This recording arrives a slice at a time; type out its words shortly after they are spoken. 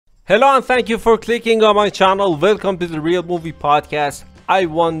Hello and thank you for clicking on my channel. Welcome to the Real Movie Podcast. I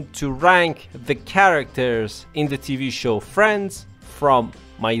want to rank the characters in the TV show Friends from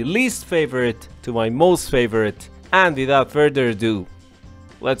my least favorite to my most favorite. And without further ado,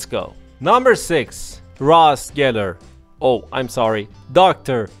 let's go. Number 6, Ross Geller. Oh, I'm sorry,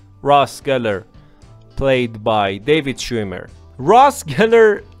 Dr. Ross Geller, played by David Schwimmer. Ross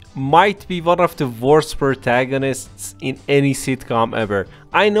Geller might be one of the worst protagonists in any sitcom ever.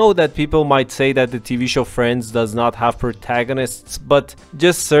 I know that people might say that the TV show Friends does not have protagonists, but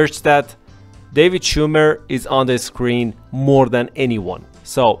just search that. David Schwimmer is on the screen more than anyone,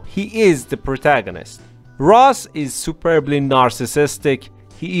 so he is the protagonist. Ross is superbly narcissistic.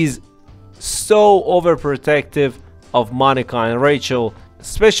 He is so overprotective of Monica and Rachel,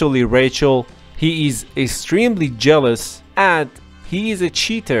 especially Rachel. He is extremely jealous and he is a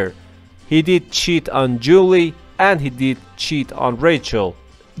cheater. He did cheat on Julie and he did cheat on Rachel.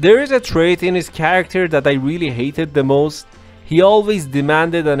 There is a trait in his character that I really hated the most. He always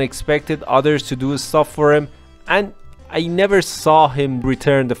demanded and expected others to do stuff for him, and I never saw him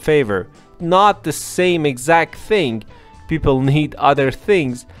return the favor. Not the same exact thing. People need other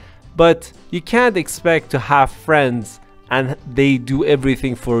things, but you can't expect to have friends and they do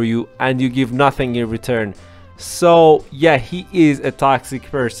everything for you and you give nothing in return. So yeah, he is a toxic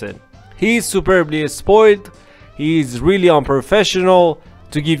person. He is superbly spoiled. He is really unprofessional.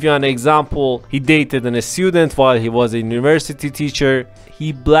 To give you an example, he dated a student while he was a university teacher.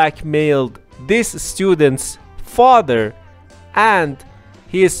 He blackmailed this student's father and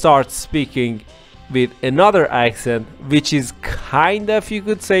he starts speaking with another accent, which is kind of, you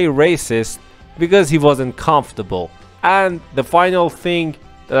could say, racist, because he wasn't comfortable. And the final thing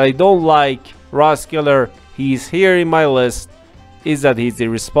that I don't like, Ross Geller, he's here in my list, is that he's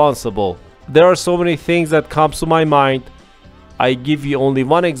irresponsible. There are so many things that comes to my mind. I give you only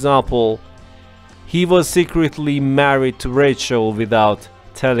one example. He was secretly married to Rachel without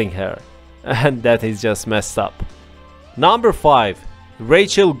telling her, and that is just messed up. Number 5,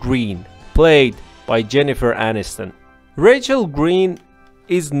 Rachel Green, played by Jennifer Aniston. Rachel Green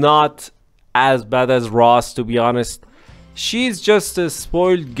is not as bad as Ross, to be honest. She's just a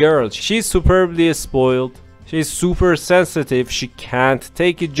spoiled girl. She's superbly spoiled. She's super sensitive. She can't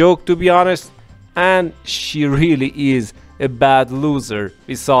take a joke, to be honest. And she really is a bad loser.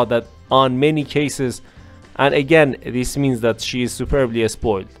 We saw that on many cases. And again, this means that she is superbly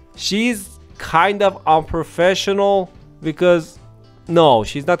spoiled. She's kind of unprofessional because... No,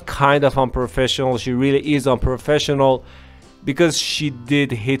 she's not kind of unprofessional. She really is unprofessional because she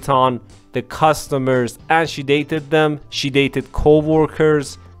did hit on the customers and she dated them. She dated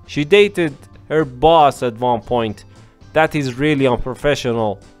co-workers. She dated her boss at one point. That is really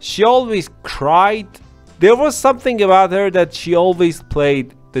unprofessional. She always cried. There was something about her that she always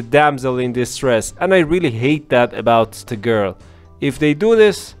played the damsel in distress, and I really hate that about the girl. If they do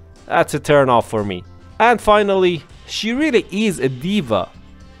this, that's a turn off for me. And finally, she really is a diva.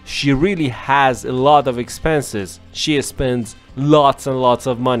 She really has a lot of expenses. She spends lots and lots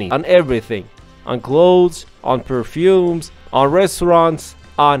of money on everything. On clothes, on perfumes, on restaurants,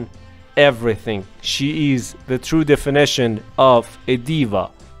 on everything. She is the true definition of a diva.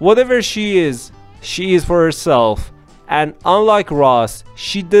 Whatever she is for herself. And unlike Ross,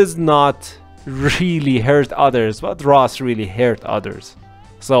 she does not really hurt others, but Ross really hurt others.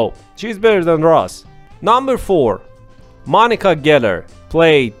 So she's better than Ross. Number 4, Monica Geller,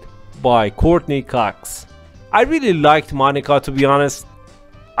 played by Courtney Cox. I really liked Monica, to be honest.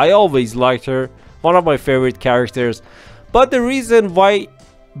 I always liked her, one of my favorite characters. But the reason why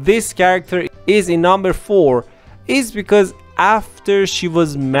this character is in number 4 is because after she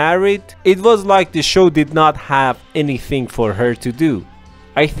was married, it was like the show did not have anything for her to do.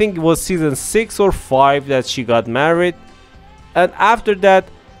 I think it was season 6 or 5 that she got married, and after that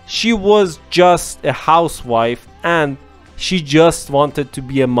she was just a housewife and she just wanted to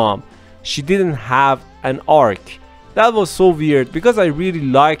be a mom. She didn't have an arc. That was so weird because I really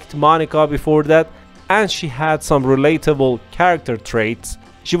liked Monica before that, and she had some relatable character traits.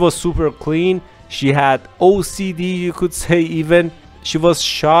 She was super clean. She had OCD, you could say even. She was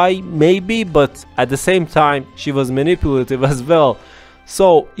shy maybe, but at the same time she was manipulative as well.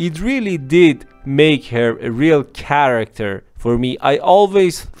 So it really did make her a real character for me. I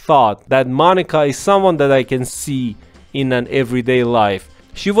always thought that Monica is someone that I can see in an everyday life.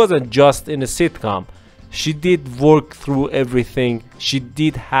 She wasn't just in a sitcom. She did work through everything. She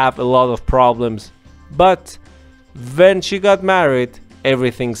did have a lot of problems. But when she got married,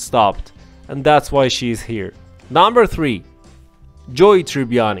 everything stopped. And that's why she is here. Number 3, Joey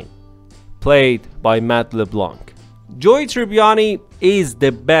Tribbiani, played by Matt LeBlanc. Joey Tribbiani is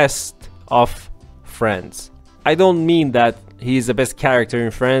the best of Friends. I don't mean that he's the best character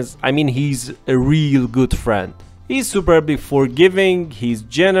in Friends, I mean he's a real good friend. He's superbly forgiving, he's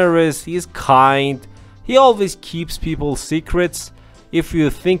generous, he's kind, he always keeps people's secrets. If you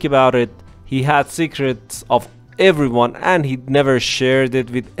think about it, he had secrets of everyone and he never shared it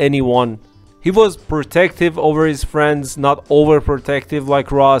with anyone. He was protective over his friends, not overprotective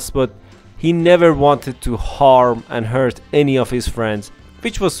like Ross, but he never wanted to harm and hurt any of his friends,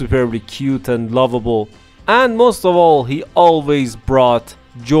 which was superbly cute and lovable. And most of all, he always brought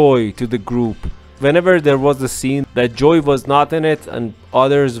joy to the group. Whenever there was a scene that Joy was not in it and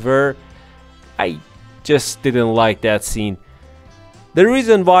others were, I just didn't like that scene. The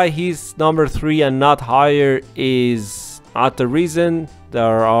reason why he's number 3 and not higher is not the reason.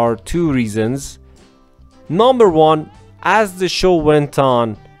 There are 2 reasons. Number 1, as the show went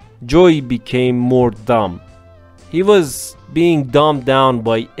on, Joey became more dumb. He was being dumbed down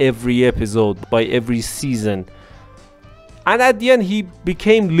by every episode, by every season. And at the end he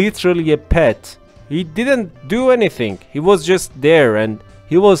became literally a pet. He didn't do anything. He was just there and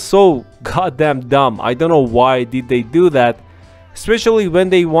he was so goddamn dumb. I don't know why did they do that. Especially when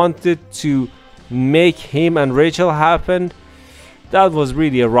they wanted to make him and Rachel happen. That was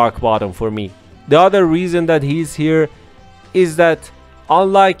really a rock bottom for me. The other reason that he's here is that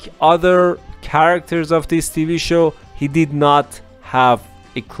unlike other characters of this TV show, he did not have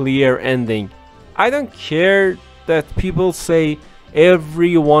a clear ending. I don't care that people say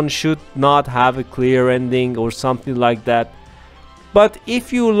everyone should not have a clear ending or something like that. But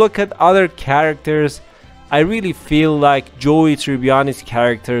if you look at other characters, I really feel like Joey Tribbiani's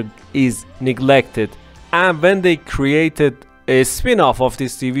character is neglected. And when they created a spin-off of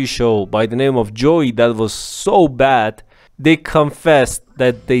this TV show by the name of Joey that was so bad, they confessed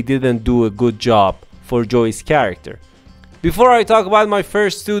that they didn't do a good job for Joey's character. Before I talk about my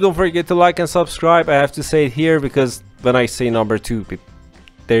first 2, don't forget to like and subscribe. I have to say it here because when I say number 2,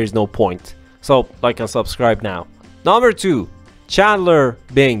 there is no point. So like and subscribe now. Number 2, Chandler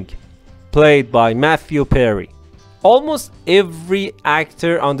Bing, played by Matthew Perry. Almost every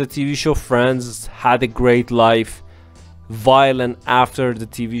actor on the TV show Friends had a great life, violent after the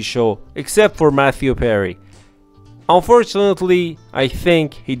TV show, except for Matthew Perry. Unfortunately, I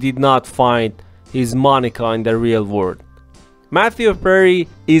think he did not find his Monica in the real world. Matthew Perry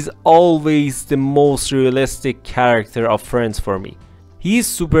is always the most realistic character of Friends for me. He's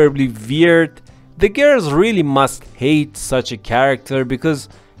superbly weird. The girls really must hate such a character because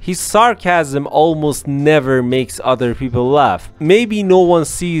his sarcasm almost never makes other people laugh. Maybe no one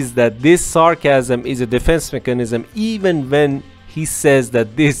sees that this sarcasm is a defense mechanism even when he says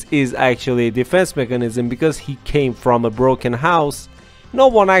that this is actually a defense mechanism because he came from a broken house. No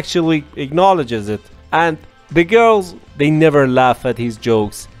one actually acknowledges it. And the girls, they never laugh at his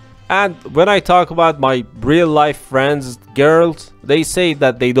jokes. And when I talk about my real life friends, girls, they say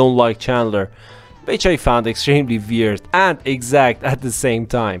that they don't like Chandler, which I found extremely weird and exact at the same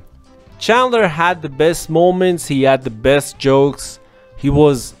time. Chandler had the best moments, he had the best jokes, he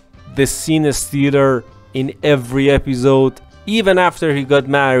was the scene stealer in every episode. Even after he got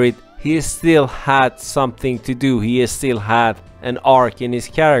married, he still had something to do, he still had an arc in his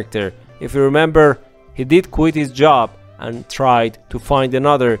character. If you remember, he did quit his job and tried to find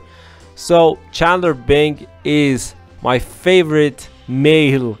another. So Chandler Bing is my favorite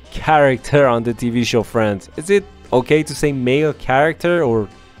male character on the TV show Friends. Is it okay to say male character or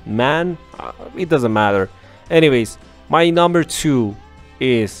man? It doesn't matter. Anyways, my number 2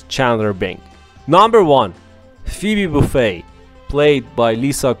 is Chandler Bing. Number 1, Phoebe Buffay, played by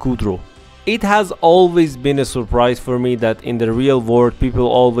Lisa Kudrow. It has always been a surprise for me that in the real world people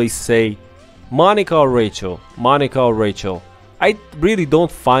always say Monica or Rachel, Monica or Rachel. I really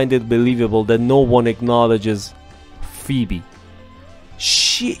don't find it believable that no one acknowledges Phoebe.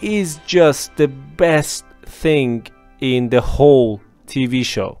 She is just the best thing in the whole TV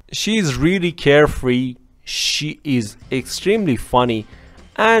show. She is really carefree, she is extremely funny,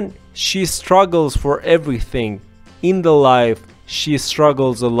 and she struggles for everything. In the life, she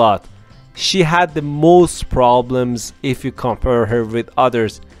struggles a lot. She had the most problems if you compare her with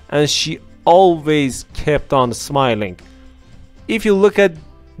others, and she always kept on smiling. If you look at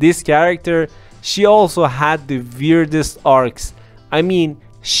this character, she also had the weirdest arcs. I mean,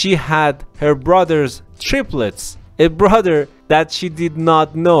 she had her brother's triplets, a brother that she did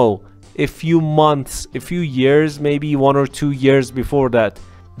not know a few months, a few years, maybe 1 or 2 years before that.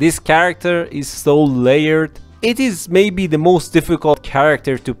 This character is so layered. It is maybe the most difficult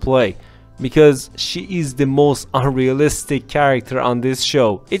character to play. because she is the most unrealistic character on this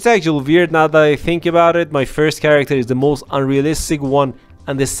show. It's actually weird now that I think about it. My first character is the most unrealistic one,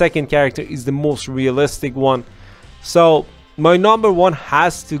 and the second character is the most realistic one. So my number one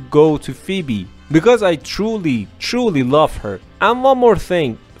has to go to Phoebe, because I truly love her. And one more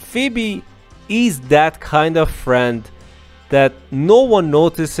thing, Phoebe is that kind of friend that no one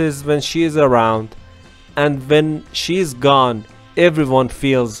notices when she is around, and when she is gone, everyone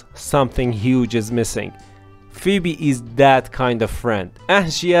feels something huge is missing. Phoebe is that kind of friend,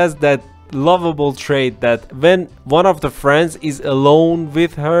 and she has that lovable trait that when one of the friends is alone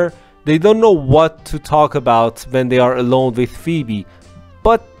with her, they don't know what to talk about when they are alone with Phoebe,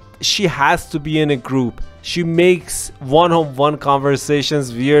 but she has to be in a group. She makes one-on-one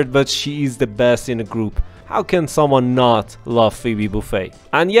conversations weird, but she is the best in a group. How can someone not love Phoebe Buffay?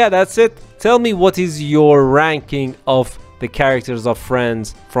 And yeah, that's it. Tell me, what is your ranking of the characters of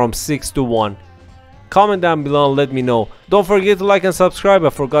Friends from 6 to 1? Comment down below and let me know. Don't forget to like and subscribe.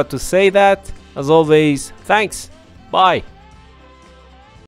 I forgot to say that. As always, thanks. Bye.